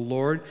 is the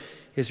Lord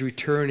is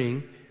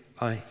returning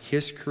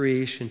his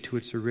creation to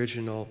its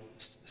original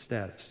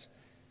status.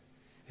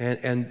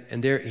 And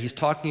there he's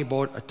talking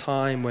about a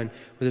time when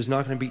there's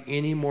not going to be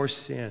any more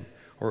sin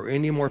or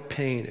any more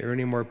pain or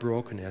any more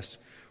brokenness,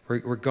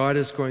 where God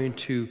is going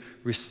to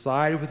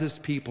reside with his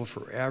people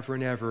forever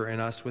and ever,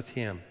 and us with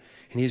him.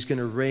 And he's going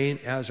to reign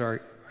as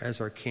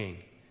our king.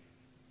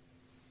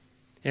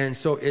 And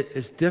so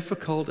as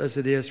difficult as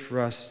it is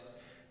for us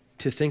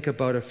to think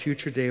about a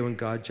future day when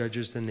God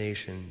judges the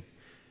nation,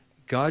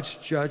 God's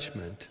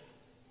judgment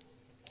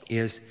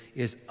is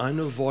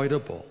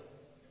unavoidable,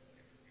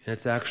 and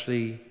it's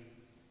actually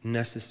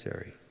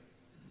necessary.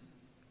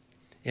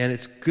 And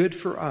it's good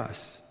for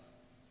us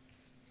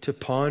to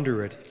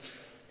ponder it,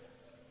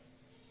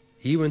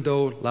 even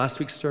though last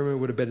week's sermon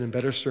would have been a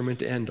better sermon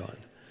to end on.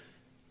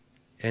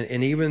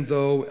 And even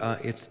though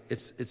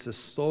it's a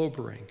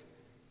sobering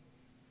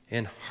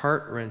and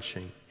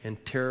heart-wrenching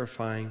and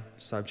terrifying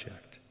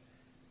subject.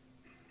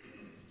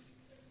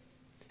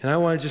 And I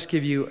want to just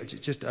give you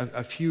just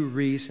a few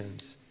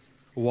reasons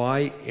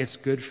why it's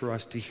good for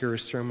us to hear a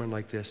sermon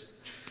like this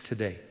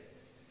today,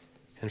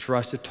 and for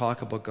us to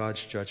talk about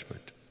God's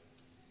judgment.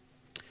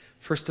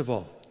 First of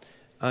all,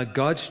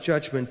 God's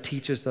judgment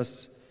teaches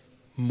us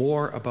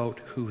more about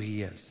who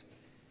he is.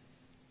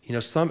 You know,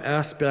 some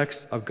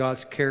aspects of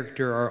God's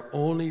character are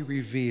only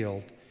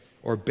revealed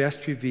or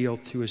best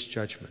revealed through his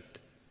judgment.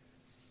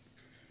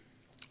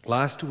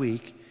 Last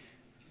week,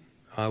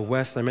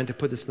 Wes, I meant to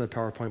put this in the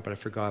PowerPoint, but I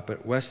forgot,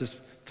 but Wes's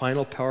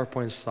final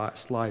PowerPoint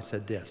slide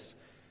said this: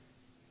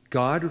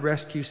 God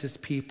rescues his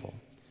people,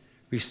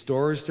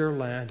 restores their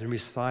land, and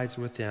resides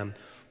with them,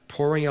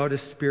 pouring out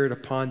his Spirit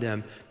upon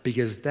them,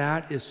 because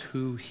that is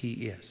who he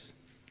is.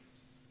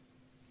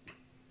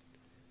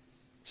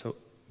 So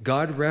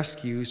God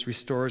rescues,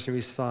 restores, and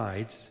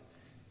resides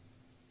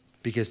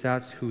because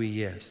that's who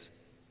he is.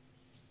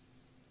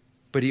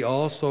 But he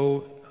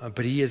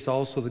is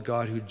also the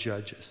God who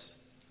judges,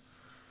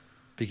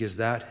 because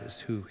that is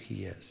who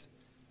he is.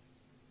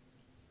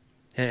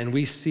 And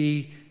we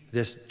see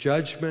this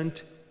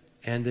judgment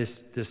and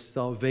this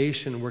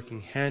salvation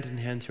working hand in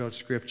hand throughout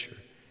Scripture.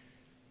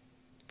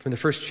 From the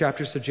first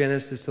chapters of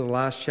Genesis to the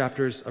last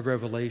chapters of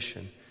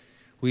Revelation,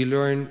 we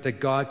learn that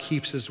God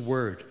keeps his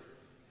word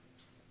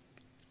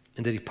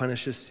and that he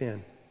punishes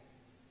sin.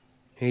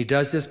 And he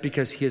does this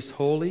because he is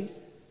holy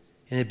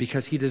and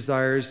because he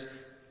desires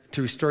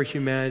to restore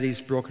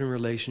humanity's broken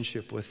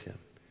relationship with him.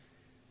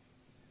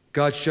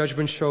 God's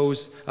judgment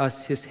shows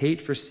us his hate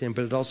for sin,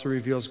 but it also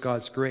reveals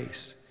God's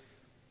grace.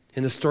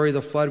 In the story of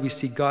the flood, we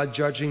see God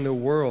judging the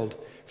world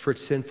for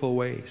its sinful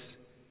ways.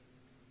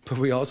 But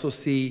we also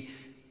see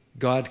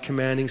God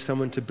commanding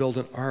someone to build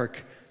an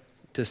ark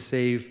to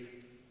save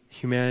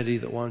humanity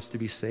that wants to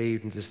be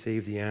saved and to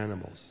save the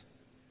animals.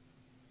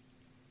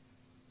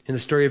 In the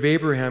story of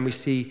Abraham, we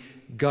see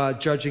God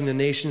judging the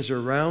nations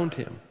around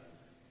him,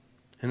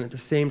 and at the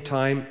same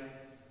time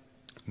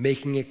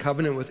making a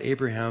covenant with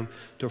Abraham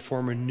to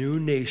form a new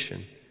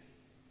nation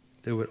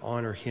that would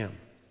honor him.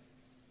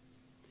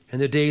 In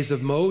the days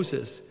of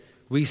Moses,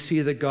 we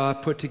see that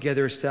God put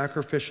together a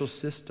sacrificial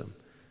system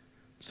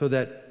so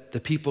that the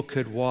people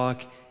could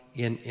walk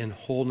in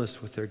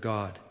wholeness with their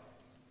God.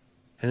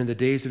 And in the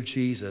days of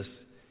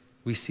Jesus,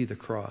 we see the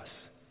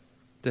cross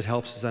that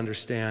helps us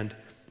understand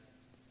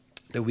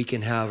that we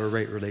can have a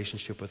right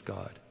relationship with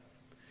God.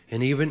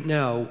 And even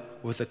now,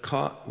 with the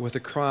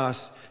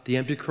cross, the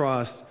empty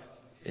cross,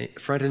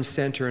 front and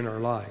center in our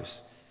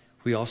lives,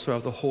 we also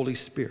have the Holy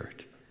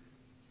Spirit,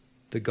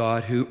 the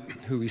God who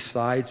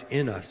resides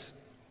in us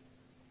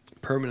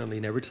permanently,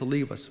 never to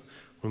leave us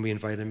when we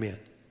invite him in.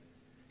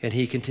 And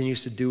he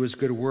continues to do his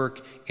good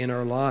work in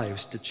our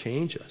lives to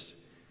change us.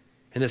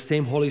 And the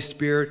same Holy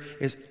Spirit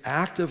is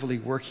actively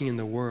working in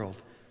the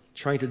world,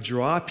 trying to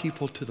draw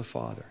people to the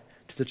Father,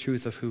 to the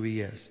truth of who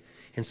he is.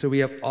 And so we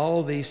have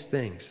all these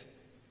things.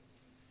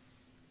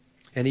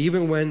 And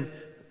even when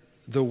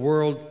the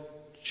world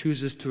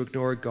chooses to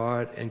ignore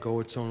God and go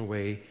its own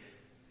way,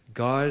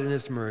 God in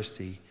his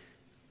mercy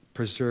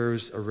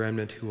preserves a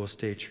remnant who will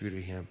stay true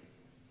to him.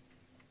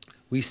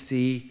 We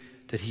see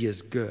that he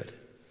is good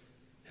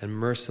and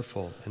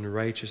merciful and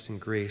righteous and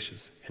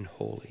gracious and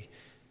holy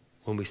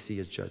when we see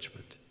his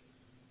judgment.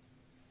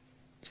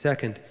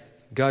 Second,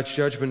 God's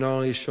judgment not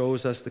only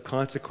shows us the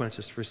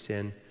consequences for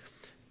sin,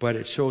 but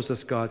it shows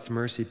us God's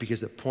mercy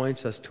because it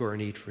points us to our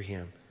need for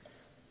him.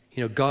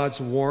 God's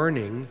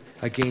warning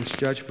against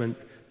judgment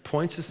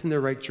points us in the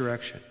right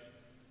direction.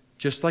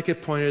 Just like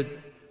it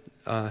pointed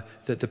that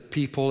the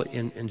people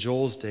in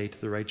Joel's day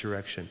to the right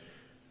direction.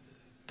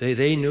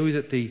 They knew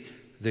that the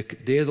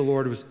day of the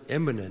Lord was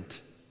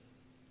imminent,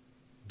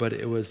 but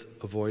it was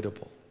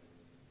avoidable.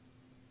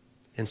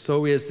 And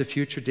so is the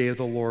future day of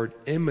the Lord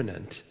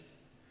imminent,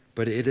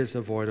 but it is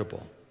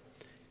avoidable.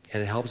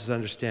 And it helps us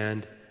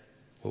understand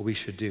what we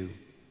should do.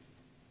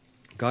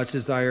 God's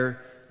desire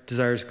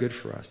is good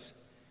for us.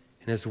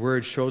 And His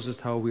Word shows us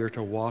how we are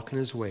to walk in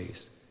His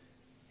ways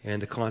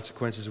and the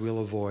consequences we'll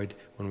avoid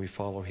when we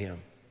follow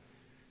Him.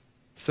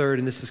 Third,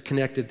 and this is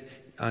connected,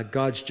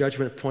 God's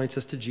judgment points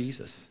us to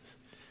Jesus.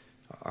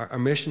 Our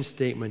mission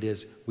statement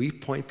is we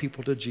point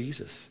people to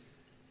Jesus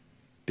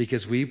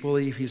because we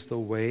believe He's the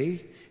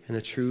way and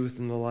the truth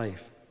and the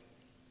life.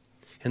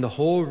 And the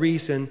whole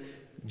reason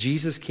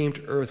Jesus came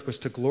to earth was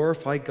to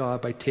glorify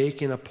God by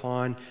taking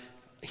upon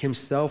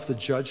Himself the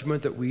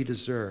judgment that we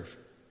deserve.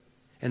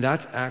 And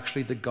that's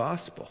actually the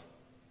gospel.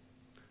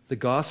 The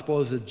gospel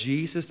is that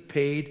Jesus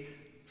paid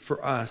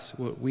for us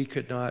what we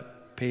could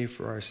not pay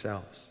for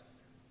ourselves.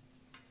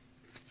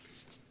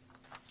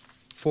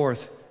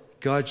 Fourth,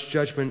 God's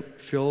judgment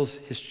fills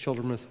His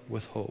children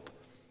with hope.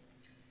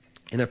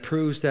 And it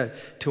proves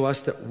that to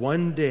us that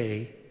one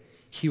day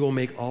He will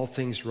make all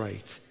things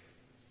right.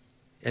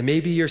 And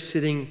maybe you're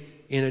sitting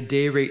in a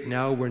day right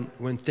now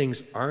when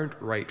things aren't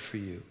right for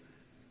you,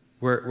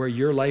 where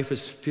your life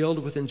is filled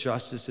with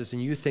injustices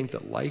and you think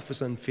that life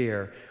is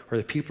unfair, or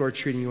that people are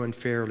treating you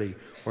unfairly,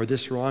 or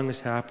this wrong has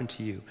happened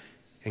to you.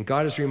 And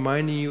God is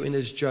reminding you in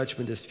His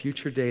judgment, this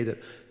future day,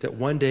 that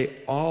one day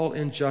all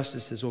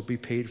injustices will be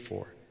paid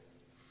for.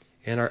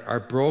 And our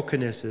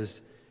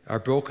brokenness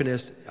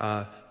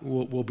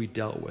will be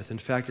dealt with. In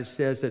fact, it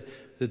says that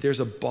there's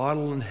a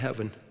bottle in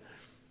heaven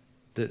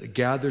that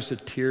gathers the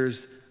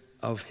tears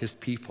of His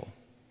people.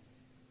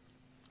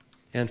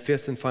 And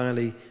fifth and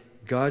finally,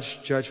 God's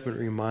judgment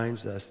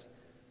reminds us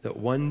that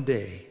one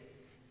day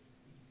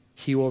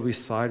He will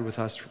reside with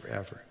us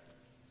forever,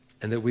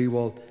 and that we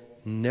will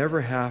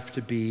never have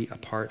to be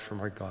apart from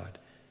our God,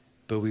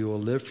 but we will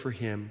live for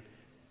Him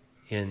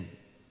in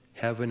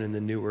heaven and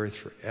the new earth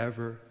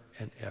forever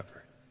and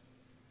ever.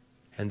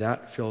 And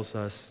that fills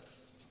us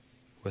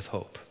with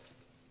hope.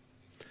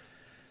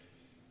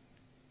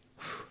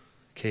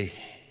 Okay,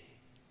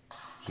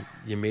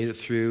 you made it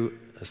through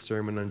a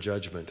sermon on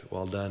judgment.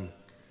 Well done.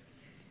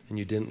 And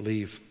you didn't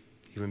leave.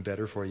 Even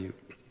better for you.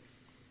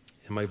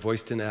 And my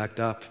voice didn't act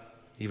up.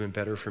 Even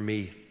better for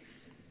me.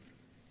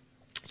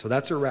 So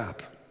that's a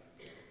wrap.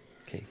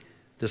 Okay,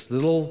 this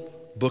little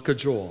book of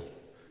Joel,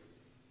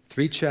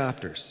 3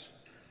 chapters,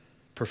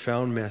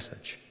 profound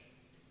message.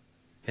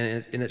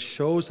 And it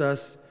shows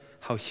us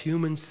how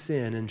human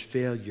sin and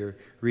failure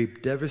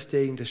reap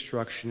devastating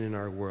destruction in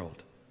our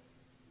world,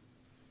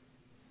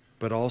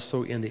 but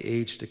also in the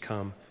age to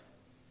come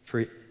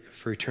for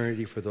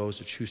eternity for those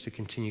who choose to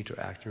continue to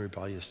act in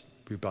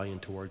rebellion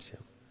towards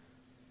Him.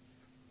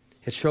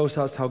 It shows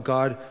us how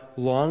God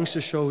longs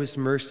to show His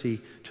mercy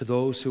to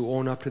those who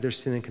own up to their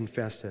sin and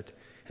confess it,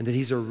 and that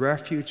He's a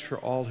refuge for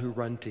all who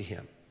run to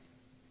Him.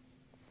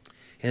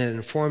 And it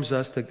informs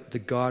us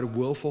that God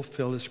will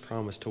fulfill His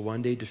promise to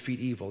one day defeat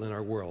evil in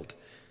our world,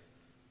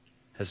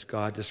 as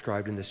God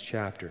described in this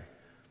chapter.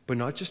 But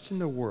not just in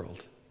the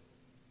world,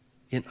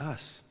 in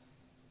us.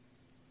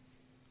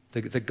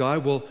 That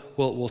God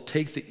will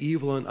take the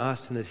evil in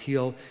us, and that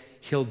He'll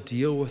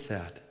deal with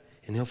that.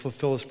 And He'll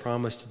fulfill His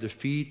promise to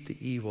defeat the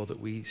evil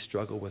that we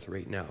struggle with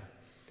right now.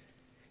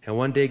 And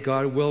one day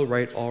God will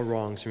right all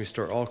wrongs and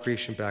restore all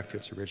creation back to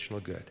its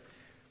original good.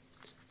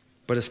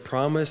 But His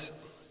promise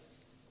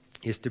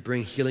is to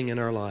bring healing in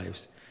our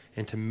lives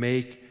and to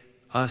make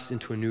us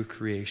into a new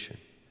creation,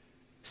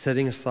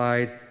 setting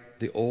aside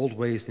the old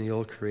ways and the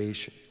old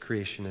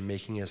creation and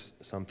making us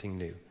something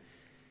new.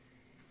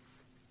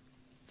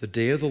 The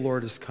day of the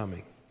Lord is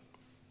coming.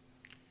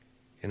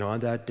 And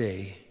on that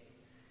day,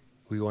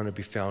 we want to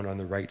be found on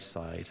the right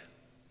side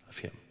of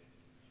Him.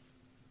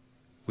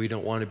 We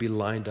don't want to be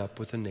lined up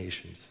with the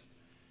nations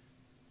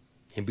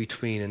in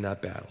between in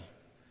that battle,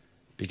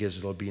 because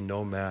it'll be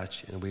no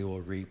match and we will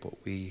reap what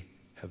we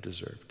have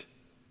deserved.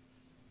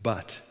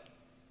 But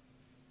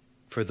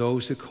for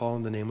those who call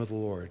on the name of the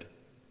Lord,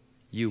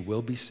 you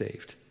will be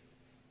saved.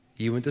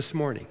 Even this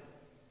morning,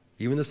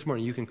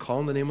 you can call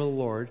on the name of the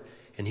Lord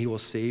and He will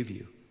save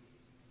you.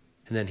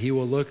 And then He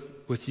will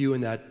look with you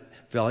in that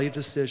valley of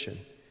decision,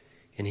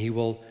 and He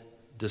will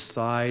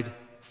decide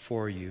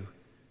for you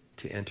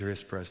to enter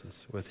His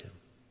presence with Him.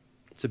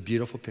 It's a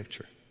beautiful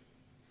picture.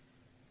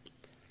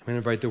 I'm going to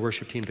invite the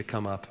worship team to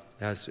come up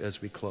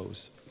as we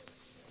close.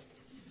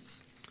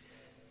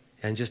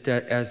 And just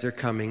as they're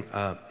coming,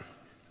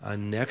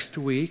 next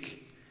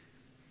week,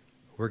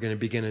 we're going to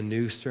begin a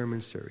new sermon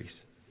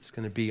series. It's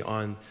going to be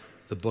on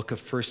the book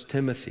of 1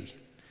 Timothy.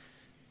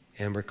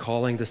 And we're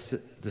calling the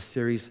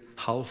series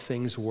How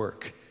Things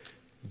Work,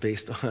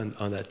 based on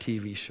that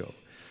TV show.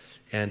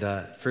 And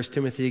 1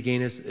 Timothy,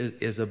 again,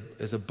 is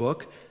a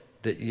book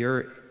that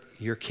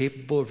you're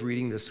capable of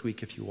reading this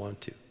week if you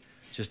want to.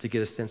 just to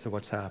get a sense of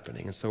what's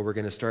happening. And so we're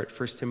going to start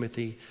 1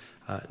 Timothy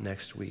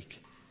next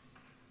week.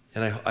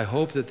 And I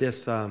hope that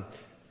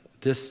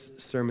this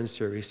sermon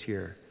series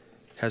here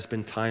has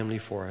been timely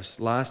for us.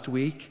 Last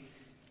week,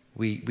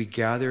 we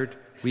gathered,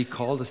 we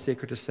called a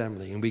sacred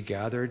assembly, and we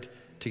gathered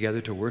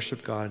together to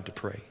worship God and to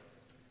pray.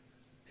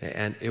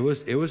 And it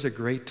was a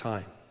great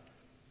time.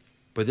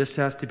 But this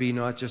has to be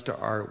not just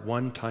our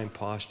one-time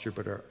posture,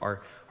 but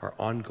our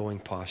ongoing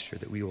posture,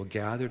 that we will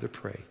gather to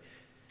pray.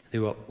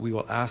 We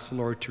will ask the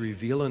Lord to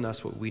reveal in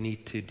us what we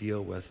need to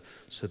deal with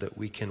so that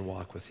we can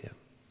walk with him.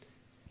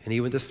 And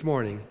even this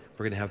morning,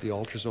 we're going to have the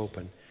altars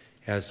open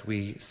as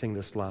we sing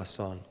this last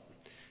song.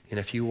 And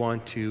if you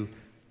want to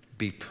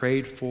be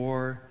prayed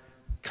for,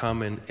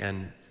 come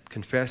and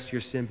confess your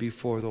sin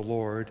before the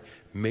Lord,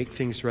 make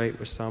things right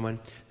with someone,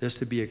 this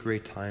would be a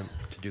great time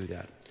to do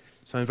that.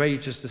 So I invite you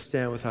just to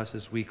stand with us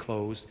as we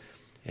close.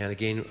 And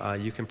again,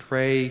 you can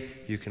pray,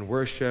 you can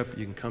worship,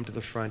 you can come to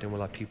the front, and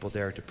we'll have people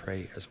there to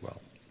pray as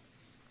well.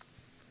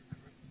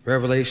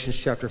 Revelation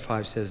chapter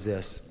 5 says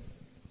this: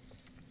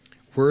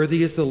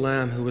 "Worthy is the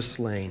Lamb who was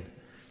slain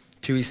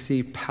to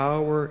receive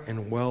power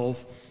and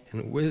wealth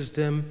and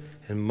wisdom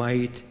and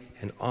might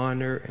and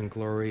honor and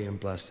glory and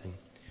blessing.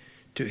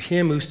 To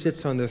him who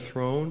sits on the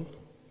throne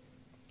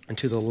and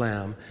to the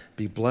Lamb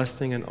be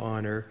blessing and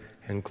honor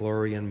and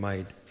glory and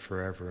might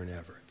forever and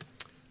ever.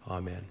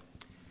 Amen."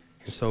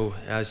 And so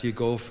as you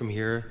go from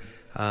here,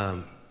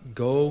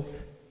 go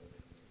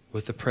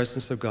with the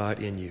presence of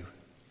God in you.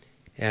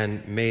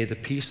 And may the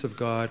peace of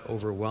God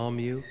overwhelm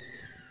you,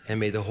 and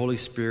may the Holy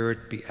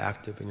Spirit be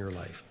active in your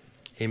life.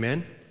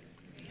 Amen?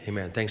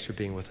 Amen. Thanks for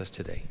being with us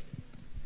today.